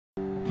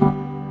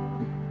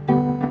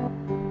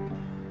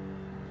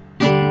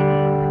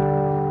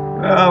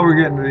Well, we're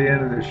getting to the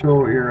end of the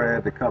show here. I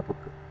had to cut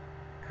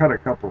a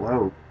couple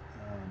out.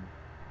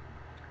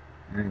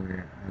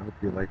 Anyway, I hope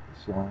you like the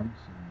songs,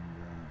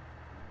 and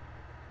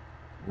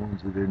the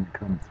ones that didn't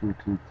come through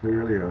too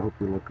clearly, I hope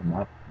you look them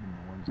up. And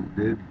the ones that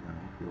did, I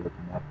hope you look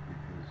them up,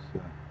 because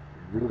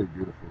they're really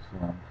beautiful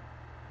songs.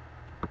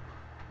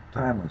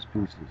 Timeless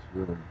pieces,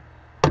 really.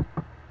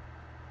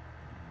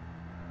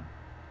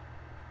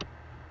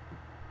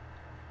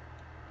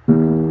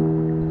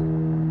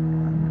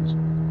 I'm just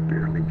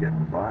barely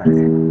getting by.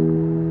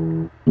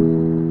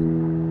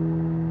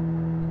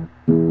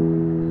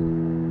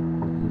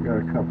 We got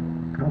a couple.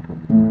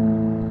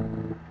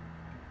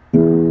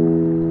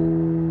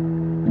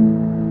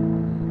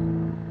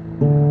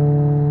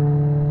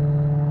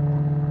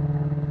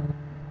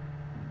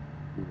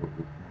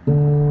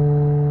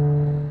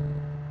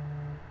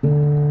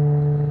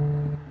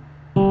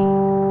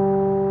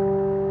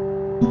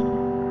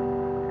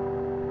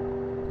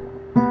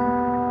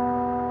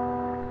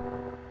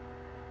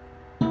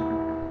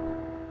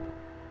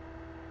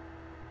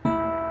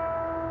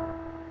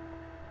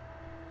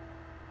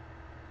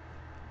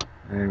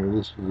 Anyway,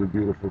 this was a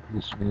beautiful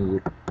piece of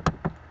music.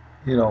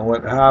 You know,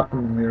 what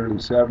happened in the early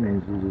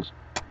 70s was just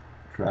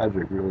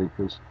tragic, really,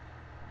 because,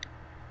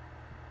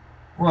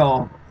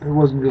 well, it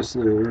wasn't just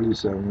the early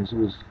 70s. It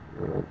was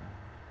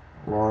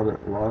a lot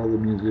of the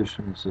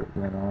musicians that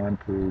went on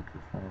to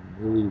perform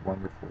really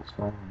wonderful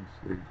songs.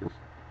 They just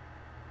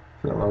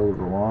fell out of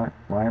the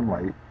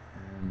limelight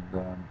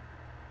and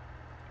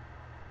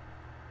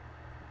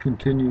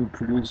continued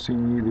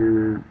producing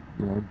either,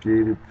 you know,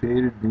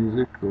 faded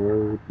music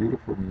or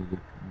beautiful music.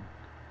 And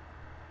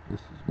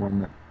this is one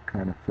that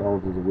kind of fell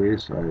to the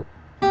wayside.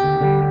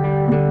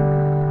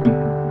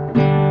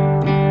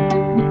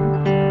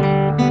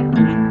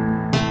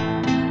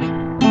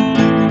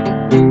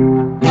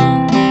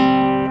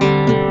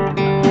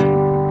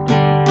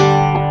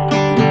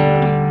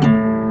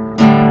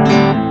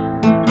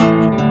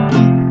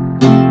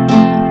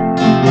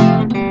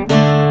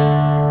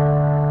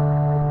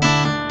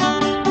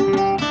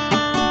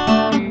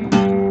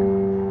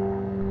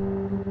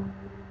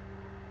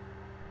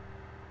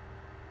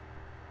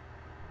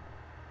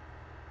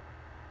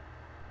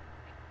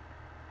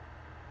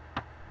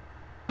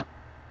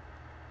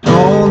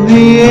 On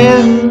the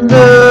end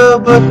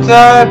of a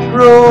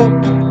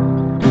tightrope,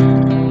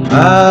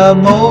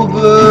 I'm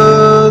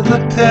over the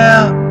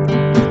town.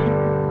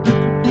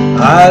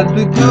 I'd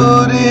be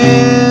good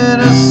in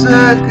a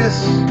circus,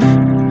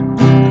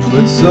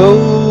 but so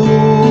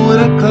would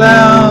a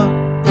clown.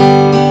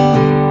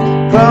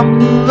 From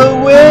the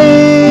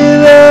way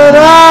that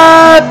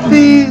I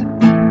feel,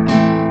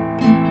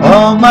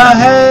 all my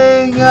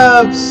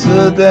hang-ups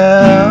are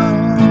down.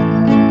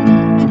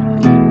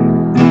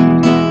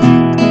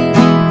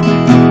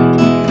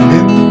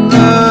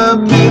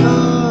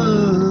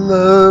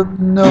 Of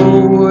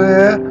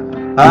nowhere,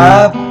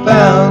 I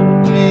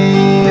found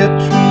me a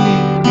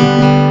tree,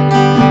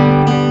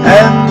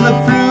 and the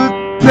fruit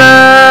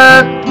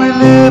that we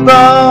live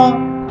on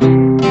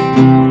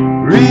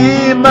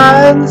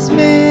reminds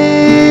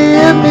me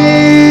of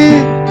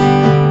me.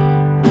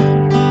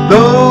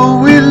 Though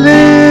we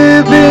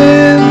live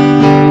in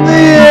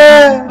the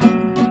air,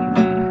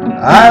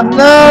 I'm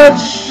not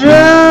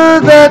sure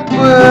that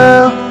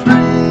we're free.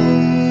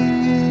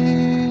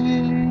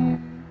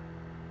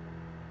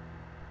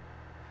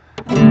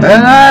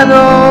 And I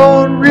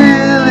don't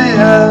really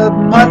have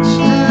much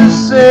to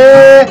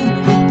say,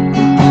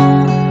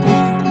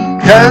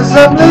 'cause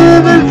I'm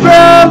living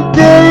from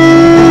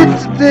day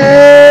to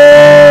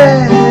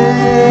day,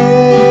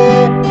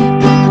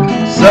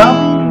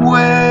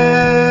 somewhere.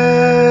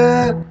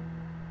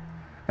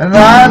 And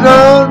I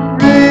don't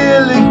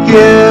really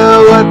care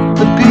what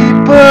the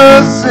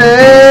people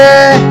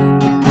say,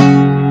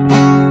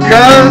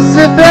 'cause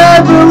if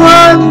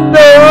everyone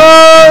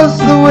knows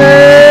the way,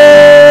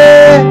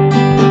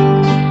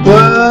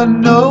 we're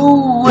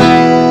nowhere.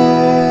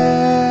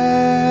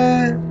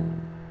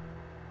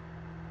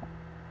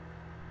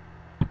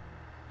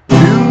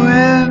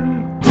 Doing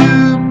to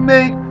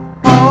make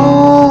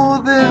four,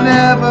 they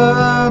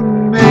never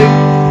make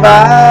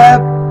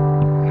five.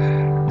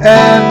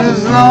 And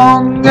as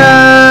long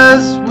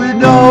as we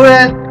know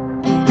it,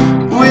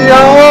 we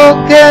all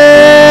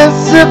can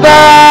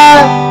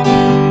survive.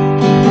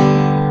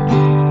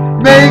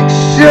 Make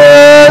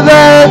sure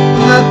that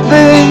the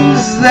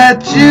things that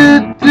you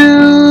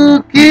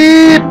do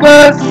keep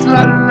us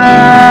alive.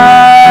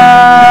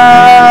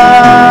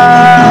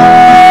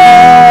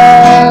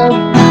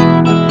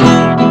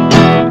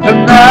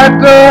 And I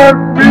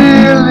don't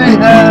really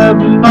have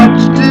much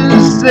to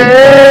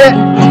say,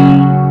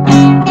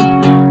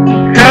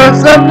 'cause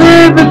I'm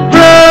living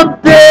from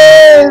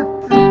day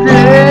to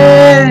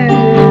day,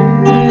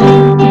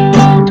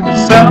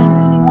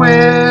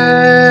 somewhere.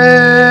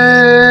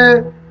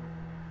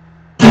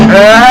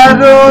 I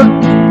don't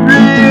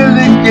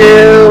really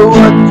care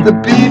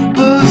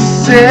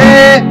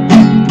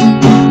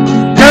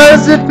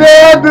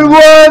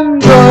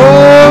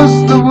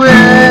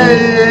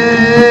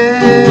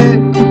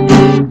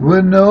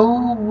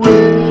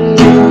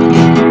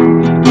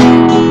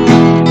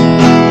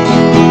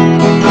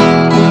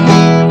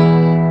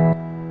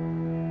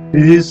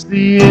It's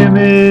the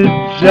image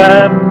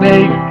I'm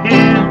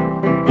making,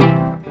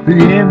 the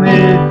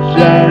image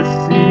I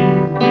see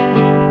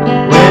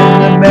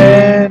when the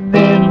man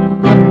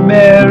in the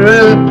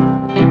mirror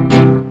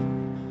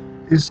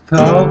is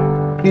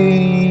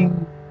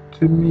talking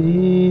to me.